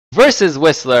versus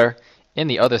WhistleR in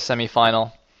the other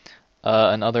semifinal.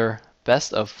 Another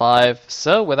best of 5.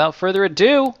 So without further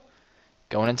ado,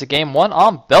 going into game 1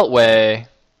 on Beltway.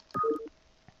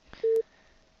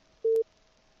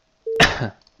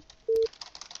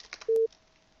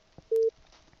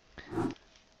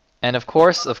 And of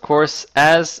course,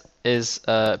 as is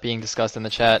being discussed in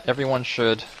the chat, everyone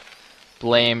should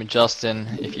blame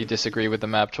Justin if you disagree with the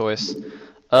map choice.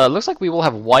 Looks like we will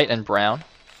have white and brown.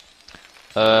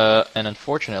 And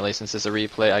unfortunately, since it's a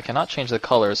replay, I cannot change the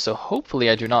colors, so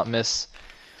hopefully I do not miss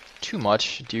too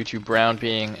much due to brown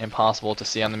being impossible to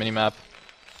see on the minimap.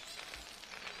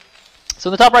 So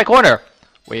in the top right corner,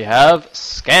 we have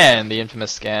Scan, the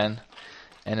infamous Scan.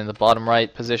 And in the bottom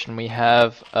right position, we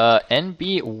have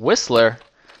NB WhistleR.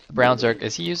 The brown Zerk,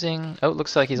 is he using... Oh, it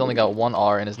looks like he's only got one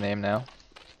R in his name now.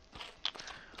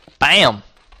 Bam!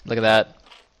 Look at that.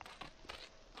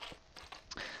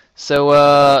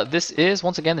 So this is,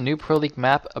 once again, the new Pro League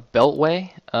map, Beltway.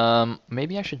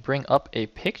 Maybe I should bring up a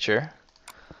picture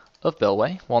of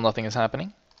Beltway while nothing is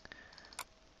happening.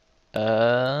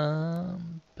 Beltway.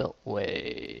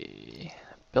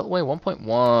 Beltway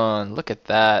 1.1. Look at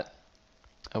that.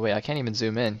 Oh wait, I can't even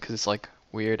zoom in because it's like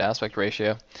weird aspect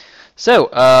ratio. So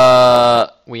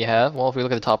we have, well, if we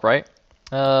look at the top right,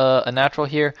 a natural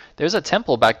here. There's a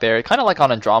temple back there, kind of like on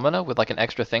Andromeda with like an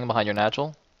extra thing behind your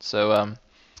natural. So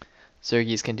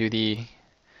Zergies can do the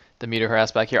meter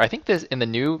harass back here. I think this in the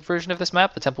new version of this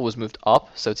map, the temple was moved up,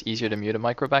 so it's easier to mute a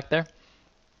micro back there.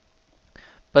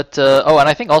 But oh, and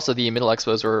I think also the middle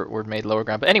expos were made lower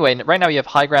ground. But anyway, right now you have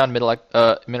high ground, middle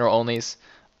mineral onlys.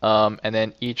 And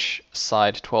then each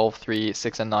side, 12, 3,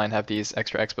 6, and 9 have these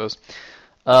extra expos.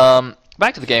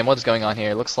 Back to the game, what is going on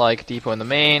here? Looks like Depot in the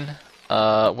main,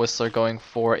 WhistleR going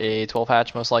for a 12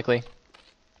 hatch most likely.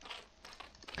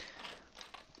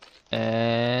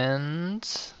 And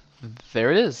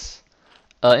there it is.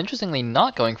 Interestingly,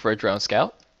 not going for a drone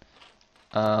scout.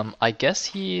 I guess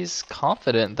he's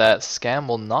confident that Scam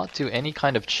will not do any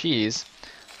kind of cheese.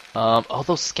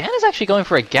 Although Scan is actually going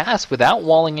for a gas without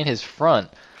walling in his front.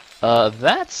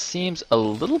 That seems a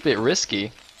little bit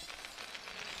risky,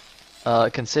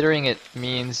 considering it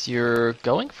means you're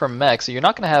going for mech, so you're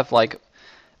not going to have like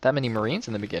that many Marines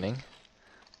in the beginning.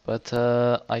 But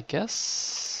I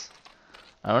guess,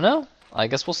 I don't know. I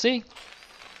guess we'll see.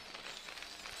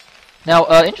 Now,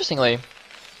 interestingly,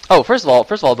 oh, first of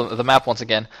all, the map once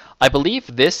again. I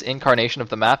believe this incarnation of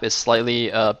the map is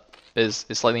slightly is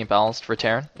slightly imbalanced for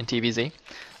Terran in TVZ.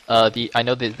 I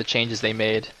know the changes they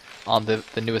made on the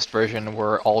newest version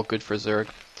were all good for Zerg.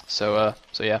 So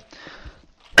yeah.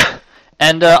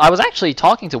 And I was actually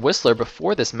talking to WhistleR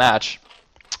before this match.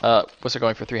 WhistleR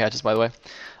going for 3 hatches, by the way.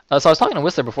 So I was talking to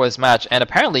WhistleR before this match, and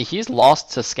apparently he's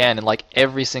lost to Scan in like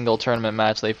every single tournament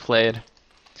match they've played.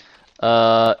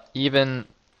 Even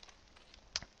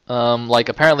like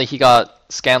apparently he got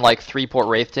Scan like 3-port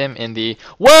wraithed him in the...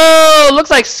 Whoa! Looks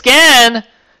like Scan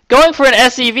going for an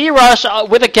SEV rush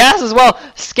with a gas as well.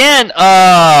 Scan,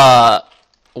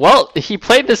 well, he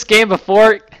played this game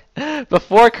before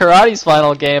Karate's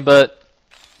final game, but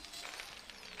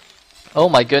oh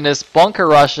my goodness, bunker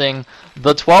rushing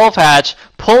the 12 hatch,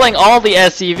 pulling all the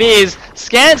SEVs.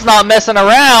 Scan's not messing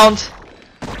around.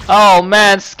 Oh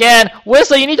man, Scan,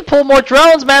 WhistleR, you need to pull more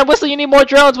drones, man. WhistleR, you need more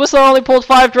drones. WhistleR only pulled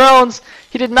 5 drones.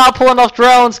 He did not pull enough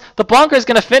drones. The bunker is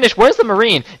gonna finish. Where's the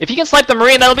Marine? If he can snipe the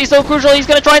Marine, that'll be so crucial. He's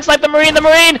gonna try and snipe the Marine. The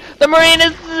Marine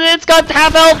it's got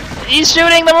half health. He's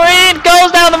shooting. The Marine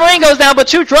goes down. The Marine goes down, but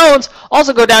 2 drones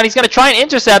also go down. He's gonna try and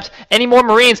intercept any more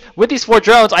Marines with these 4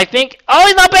 drones. I think. Oh,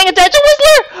 he's not paying attention.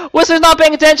 WhistleR's not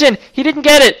paying attention. He didn't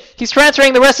get it. He's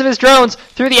transferring the rest of his drones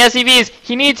through the SEVs.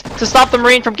 He needs to stop the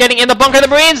Marine from getting in the bunker. The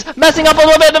Marine's messing up a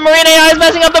little bit. The Marine AI is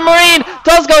messing up. The Marine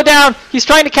does go down. He's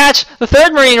trying to catch the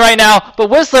 3rd Marine right now, but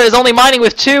WhistleR is only mining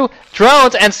with 2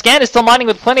 drones, and Scan is still mining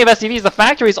with plenty of SCVs. The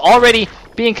factory is already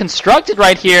being constructed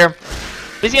right here.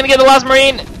 Is he going to get the last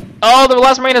Marine? Oh, the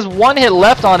last Marine has 1 hit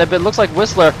left on it, but it looks like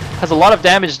WhistleR has a lot of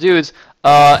damaged dudes.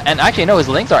 And actually, no, his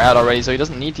links are out already, so he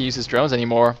doesn't need to use his drones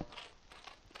anymore.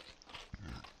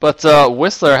 But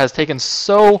WhistleR has taken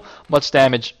so much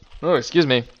damage. Oh, excuse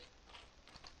me.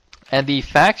 And the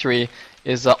factory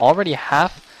is already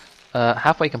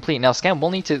halfway complete. Now, Scan will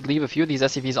need to leave a few of these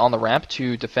SCVs on the ramp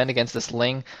to defend against this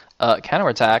Ling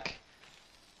counterattack.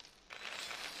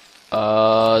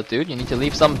 Dude, you need to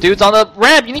leave some dudes on the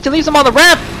ramp. You need to leave some on the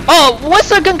ramp. Oh,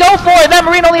 WhistleR can go for it. That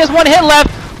Marine only has 1 hit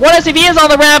left. 1 SCV is on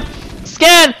the ramp.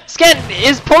 Scan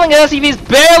is pulling his SCVs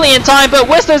barely in time, but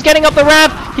WhistleR is getting up the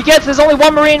ramp. There's only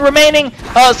 1 Marine remaining.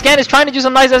 Scan is trying to do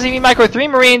some nice SCV micro. 3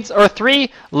 Marines, or 3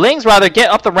 Lings rather,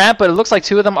 get up the ramp, but it looks like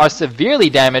 2 of them are severely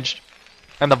damaged.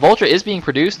 And the Vulture is being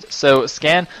produced, so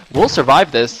Scan will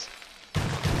survive this.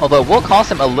 Although it will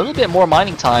cost him a little bit more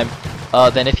mining time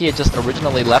than if he had just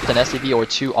originally left an SCV or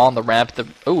two on the ramp.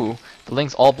 The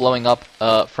Ling's all blowing up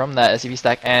from that SCV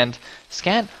stack. And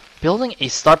Scan building a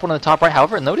starport on the top right.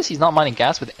 However, notice he's not mining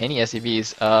gas with any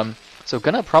SCVs. So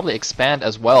gonna probably expand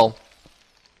as well.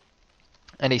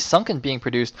 And a Sunken being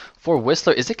produced for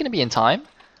WhistleR. Is it going to be in time?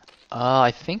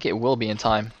 I think it will be in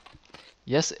time.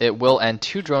 Yes, it will. And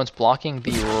 2 drones blocking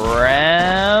the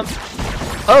ramp.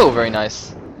 Oh, very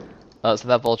nice. So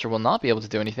that Vulture will not be able to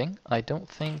do anything. I don't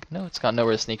think... No, it's got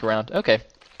nowhere to sneak around. Okay,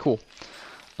 cool.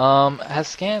 Has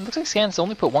Scan... Looks like Scan's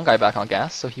only put 1 guy back on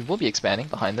gas, so he will be expanding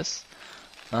behind this.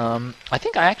 I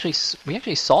think we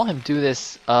actually saw him do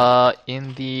this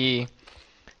in the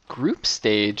group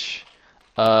stage.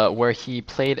 Where he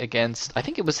played against, I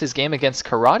think it was his game against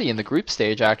Karate in the group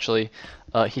stage, actually.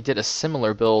 He did a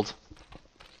similar build.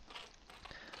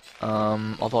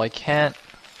 Although I can't...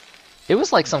 It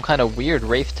was like some kind of weird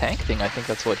Wraith tank thing, I think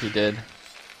that's what he did.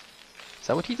 Is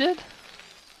that what he did?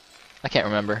 I can't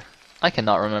remember. I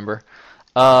cannot remember.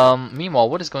 Meanwhile,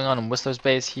 what is going on in WhistleR's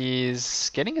base?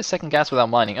 He's getting his second gas without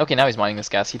mining. Okay, now he's mining this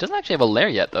gas. He doesn't actually have a lair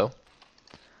yet, though.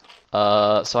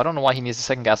 So I don't know why he needs the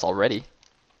second gas already.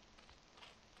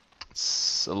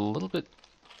 It's a little bit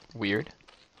weird.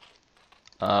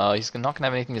 He's not gonna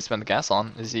have anything to spend the gas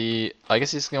on. Is he? I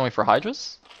guess he's going for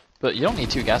Hydras? But you don't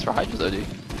need 2 gas for Hydras though, do you?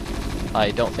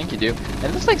 I don't think you do. And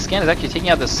it looks like Scan is actually taking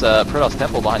out this Protoss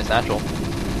Temple behind his natural.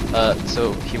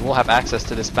 So he will have access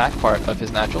to this back part of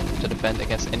his natural to defend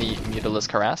against any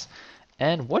Mutalisk harass.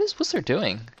 And what is WhistleR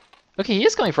doing? Okay, he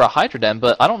is going for a Hydra Den,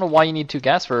 but I don't know why you need 2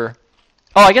 gas for...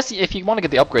 Oh, I guess if you want to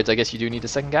get the upgrades, I guess you do need the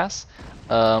second gas.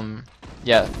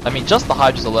 Yeah, I mean, just the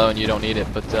Hydras alone, you don't need it,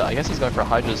 but I guess he's going for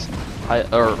Hydras,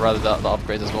 or rather the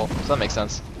upgrades as well, so that makes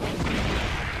sense.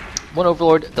 One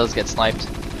Overlord does get sniped.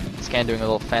 Scan doing a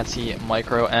little fancy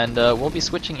micro, and we'll be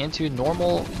switching into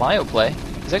normal bio play.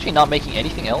 He's actually not making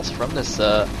anything else from this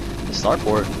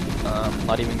starport.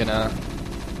 Not even gonna...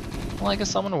 Well, I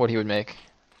guess I wonder what he would make.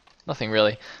 Nothing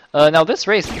really. Now this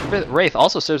Wraith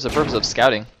also serves the purpose of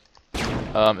scouting.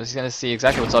 He's gonna see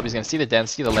exactly what's up, he's gonna see the den,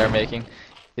 see the lair making.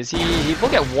 He will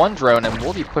get 1 drone and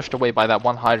will be pushed away by that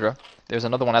 1 Hydra. There's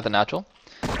another one at the natural.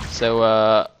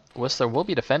 So WhistleR will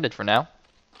be defended for now.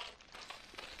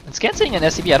 And Scan's sitting an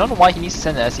SCV. I don't know why he needs to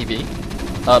send an SCV.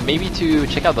 Maybe to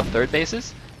check out the 3rd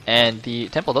bases. And the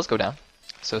temple does go down.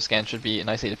 So Scan should be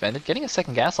nicely defended. Getting a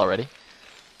second gas already.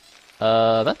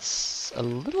 That's a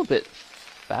little bit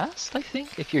fast, I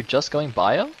think, if you're just going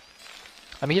bio.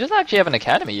 I mean, he doesn't actually have an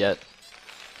academy yet.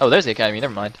 Oh, there's the academy.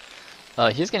 Never mind.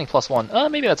 He's getting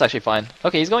 +1. Maybe that's actually fine.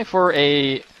 Okay, he's going for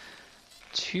a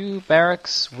 2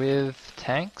 barracks with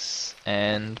tanks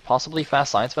and possibly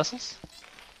fast science vessels.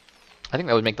 I think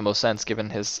that would make the most sense given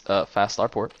his fast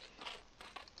starport.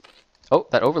 Oh,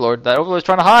 that Overlord. That Overlord's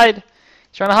trying to hide!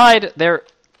 He's trying to hide! There.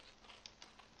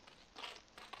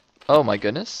 Oh my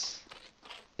goodness.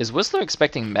 Is WhistleR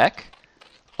expecting mech?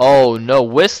 Oh no,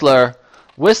 WhistleR!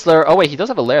 WhistleR! Oh wait, he does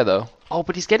have a lair though. Oh,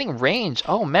 but he's getting range.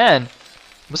 Oh man.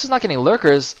 WhistleR's not getting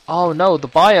lurkers. Oh no, the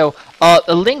bio.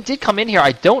 The Ling did come in here.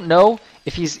 I don't know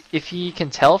if he can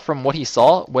tell from what he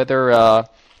saw whether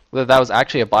that was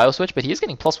actually a bio switch, but he is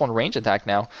getting +1 range attack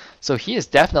now. So he is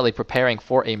definitely preparing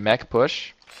for a mech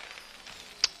push.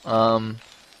 And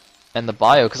the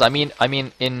bio, because I mean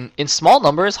in small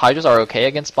numbers, Hydras are okay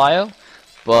against bio,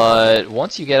 but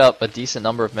once you get up a decent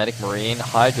number of medic marine,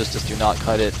 Hydras just do not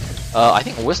cut it. I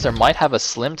think WhistleR might have a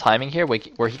slim timing here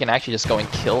where he can actually just go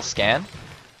and kill Scan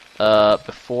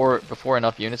before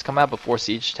enough units come out, before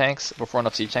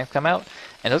enough siege tanks come out.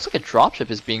 And it looks like a dropship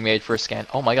is being made for Scan.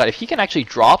 Oh my god, if he can actually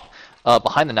drop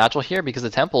behind the natural here, because the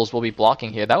temples will be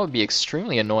blocking here, that would be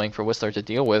extremely annoying for WhistleR to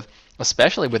deal with,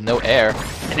 especially with no air.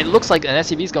 And it looks like an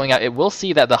SCV is going out. It will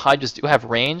see that the Hydras do have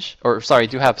range, or sorry,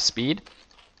 do have speed.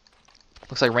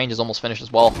 Looks like range is almost finished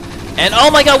as well. And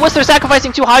oh my god, WhistleR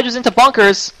sacrificing 2 Hydras into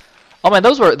bunkers! Oh man,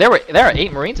 there are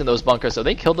 8 Marines in those bunkers, so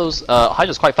they killed those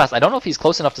Hydras quite fast. I don't know if he's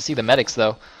close enough to see the medics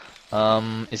though.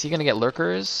 Is he gonna get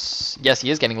lurkers? Yes, he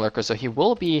is getting lurkers, so he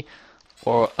will be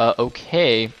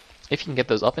okay if he can get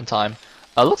those up in time.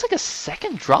 Looks like a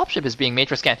second dropship is being made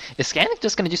for Scan. Is Scan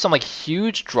just gonna do some like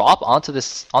huge drop onto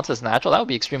this natural? That would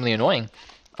be extremely annoying.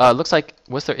 Looks like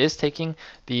WhistleR is taking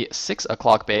the 6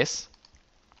 o'clock base.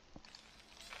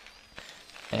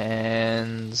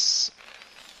 And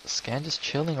Scan just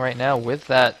chilling right now with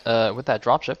that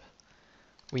dropship.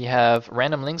 We have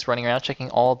random Lings running around checking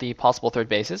all the possible 3rd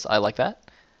bases. I like that.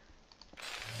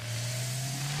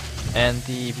 And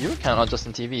the viewer count on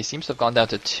Justin TV seems to have gone down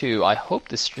to 2. I hope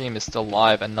this stream is still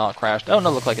live and not crashed. Oh no,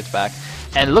 look like it's back.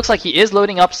 And it looks like he is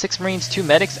loading up 6 Marines, 2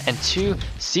 medics, and 2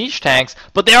 siege tanks.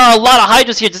 But there are a lot of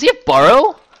Hydras here. Does he have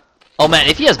Burrow? Oh man,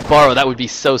 if he has Burrow, that would be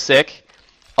so sick.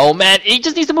 Oh man, he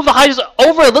just needs to move the Hydras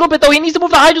over a little bit though. He needs to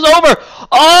move the Hydras over.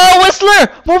 Oh,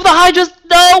 WhistleR! Move the Hydras!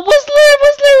 No, WhistleR!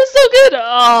 WhistleR is so good!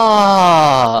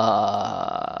 Ah,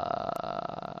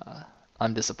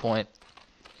 I'm disappointed.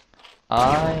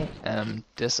 I am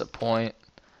disappointed.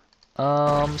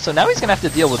 So now he's gonna have to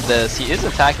deal with this. He is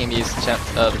attacking the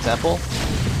temple,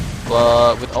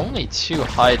 but with only 2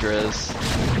 Hydras.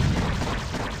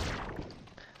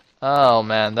 Oh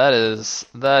man, that is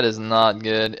not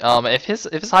good. If his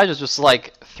Hydra's just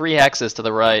like 3 hexes to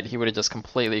the right, he would have just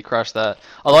completely crushed that.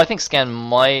 Although I think Scan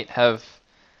might have,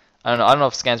 I don't know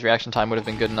if Scan's reaction time would have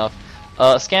been good enough.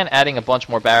 Scan adding a bunch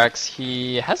more barracks.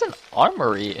 He has an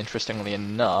armory, interestingly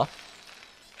enough.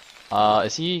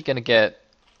 Is he gonna get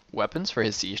weapons for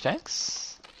his siege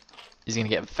tanks? Is he gonna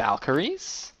get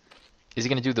Valkyries? Is he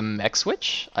gonna do the mech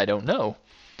switch? I don't know.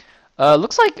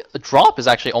 Looks like a drop is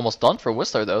actually almost done for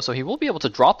WhistleR though, so he will be able to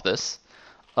drop this.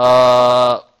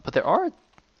 But there are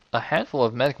a handful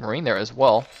of medic marine there as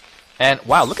well. And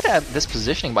wow, look at this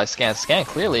positioning by Scan. Scan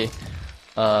clearly,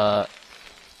 well,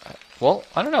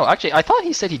 I don't know. Actually, I thought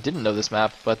he said he didn't know this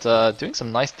map, but doing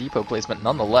some nice depot placement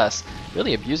nonetheless.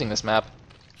 Really abusing this map.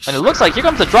 And it looks like here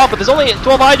comes the drop, but there's only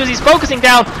 12 Hydras. He's focusing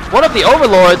down one of the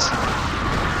Overlords.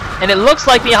 And it looks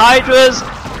like the Hydras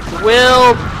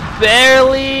will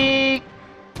barely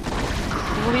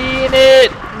clean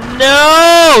it.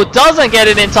 No! Doesn't get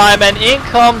it in time, and in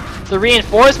come the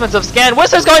reinforcements of Scan.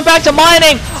 WhistleR's going back to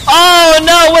mining! Oh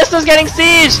no! WhistleR's getting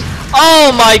sieged!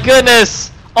 Oh my goodness!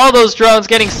 All those drones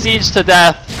getting sieged to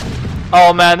death.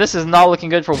 Oh man, this is not looking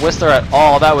good for WhistleR at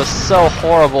all. That was so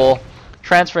horrible.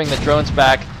 Transferring the drones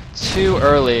back too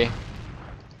early.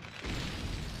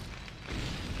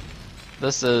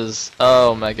 This is,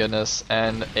 oh my goodness,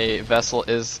 and a vessel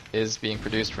is being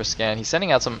produced for Scan. He's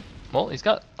sending out some, well, he's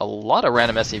got a lot of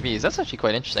random SCVs. That's actually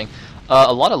quite interesting.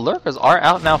 A lot of lurkers are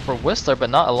out now for WhistleR,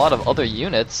 but not a lot of other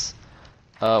units.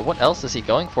 What else is he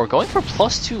going for? Going for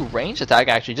 +2 range attack,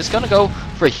 actually. Just gonna go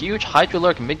for a huge Hydra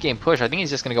Lurk mid-game push. I think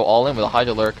he's just gonna go all in with a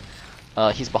Hydra Lurk.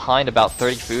 He's behind about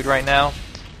 30 food right now.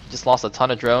 Just lost a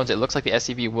ton of drones. It looks like the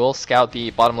SCV will scout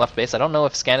the bottom left base. I don't know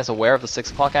if Scan is aware of the 6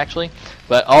 o'clock actually,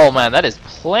 but oh man, that is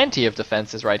plenty of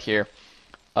defenses right here.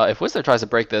 If WhistleR tries to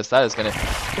break this, that is gonna...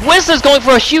 WhistleR's going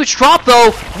for a huge drop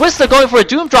though! WhistleR going for a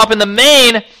doom drop in the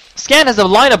main! Scan has a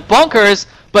line of bunkers,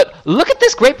 but look at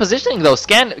this great positioning though.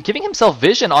 Scan giving himself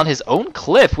vision on his own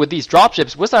cliff with these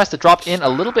dropships. WhistleR has to drop in a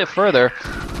little bit further,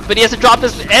 but he has to drop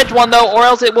this edge one though, or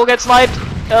else it will get sniped.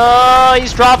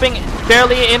 He's dropping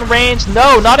barely in range.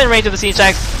 No, not in range of the siege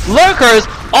tanks. Lurkers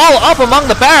all up among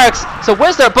the barracks. So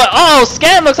WhistleR, but oh,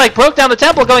 Scan looks like broke down the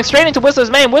temple, going straight into WhistleR's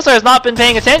main. WhistleR has not been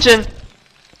paying attention.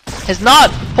 Has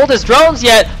not pulled his drones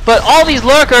yet, but all these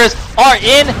lurkers are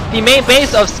in the main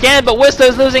base of Scan, but WhistleR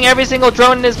is losing every single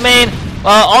drone in his main.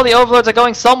 All the overlords are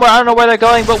going somewhere. I don't know where they're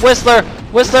going, but WhistleR,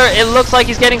 it looks like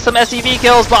he's getting some SCV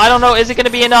kills, but I don't know, is it going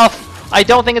to be enough? I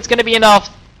don't think it's going to be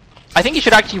enough. I think he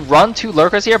should actually run 2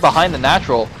 lurkers here behind the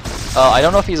natural. I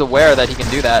don't know if he's aware that he can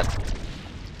do that.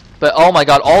 But oh my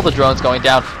god, all the drones going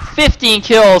down. 15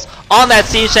 kills on that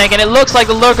siege tank, and it looks like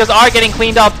the lurkers are getting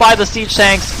cleaned up by the siege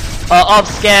tanks of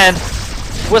Scan.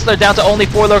 WhistleR down to only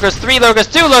 4 lurkers, 3 lurkers,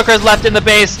 2 lurkers left in the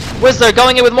base. WhistleR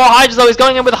going in with more Hydras though. He's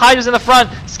going in with Hydras in the front.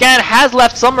 Scan has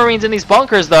left submarines in these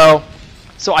bunkers though.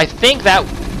 So I think that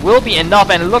will be enough,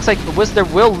 and it looks like WhistleR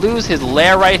will lose his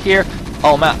lair right here.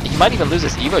 Oh man, he might even lose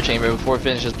his Evo chamber before he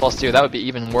finishes +2. That would be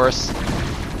even worse.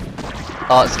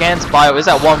 Scan's bio is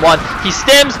at 1-1. He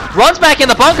stims, runs back in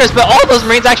the bunkers, but all those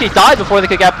Marines actually died before they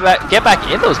could get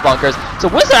back in those bunkers. So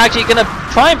WhistleR actually going to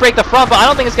try and break the front, but I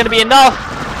don't think it's going to be enough.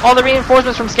 All the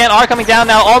reinforcements from Scan are coming down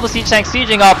now. All the siege tanks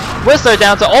sieging up. WhistleR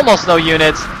down to almost no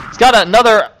units. He's got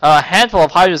another handful of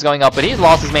Hydras going up, but he's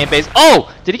lost his main base. Oh,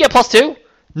 did he get +2?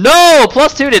 No,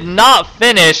 +2 did not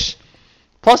finish.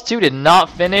 +2 did not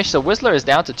finish, so WhistleR is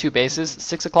down to 2 bases,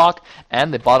 6 o'clock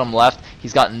and the bottom left.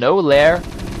 He's got no lair.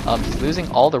 He's losing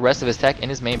all the rest of his tech in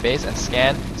his main base, and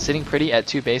Scan sitting pretty at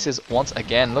 2 bases once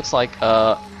again. Looks like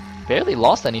barely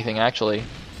lost anything actually.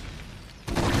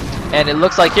 And it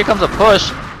looks like here comes a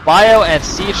push. Bio and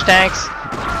siege tanks.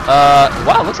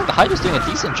 Wow, looks like the Hydra's doing a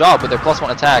decent job with their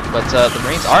 +1 attack, but the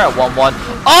Marines are at 1-1.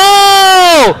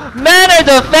 Oh! Manor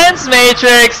Defense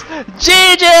Matrix!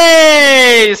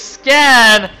 GG!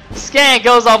 Scan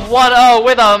goes up 1-0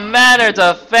 with a Manor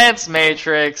Defense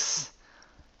Matrix.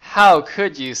 How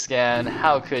could you, Scan?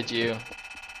 How could you?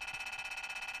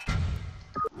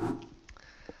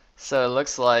 So it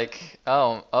looks like,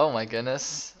 oh my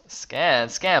goodness.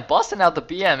 Scan busting out the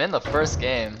BM in the first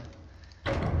game.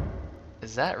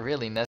 Is that really necessary?